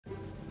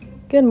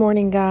Good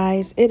morning,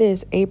 guys. It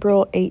is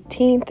April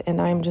 18th and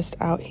I'm just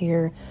out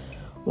here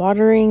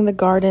watering the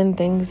garden.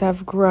 Things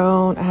have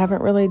grown. I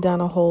haven't really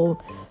done a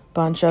whole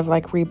bunch of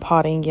like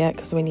repotting yet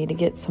because we need to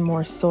get some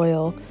more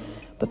soil.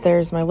 But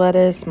there's my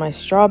lettuce, my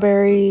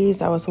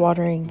strawberries. I was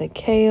watering the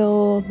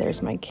kale.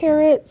 There's my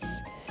carrots,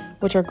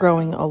 which are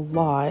growing a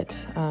lot.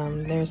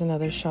 There's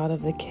another shot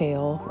of the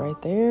kale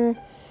right there.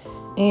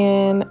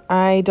 And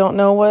I don't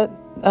know what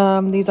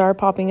these are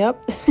popping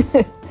up.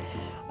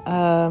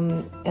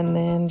 And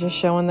then just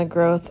showing the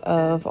growth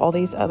of all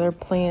these other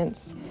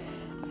plants.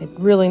 I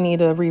really need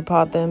to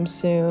repot them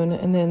soon.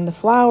 And then the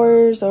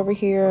flowers over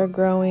here are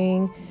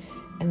growing.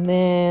 And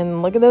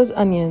then look at those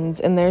onions.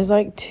 And there's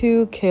like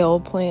 2 kale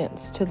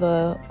plants to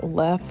the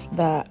left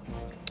that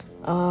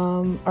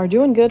are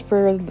doing good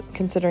for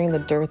considering the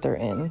dirt they're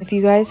in. If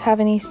you guys have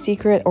any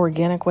secret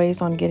organic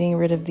ways on getting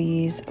rid of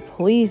these,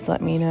 please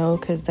let me know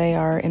because they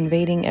are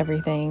invading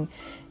everything.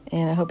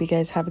 And I hope you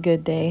guys have a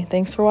good day.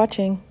 Thanks for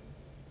watching.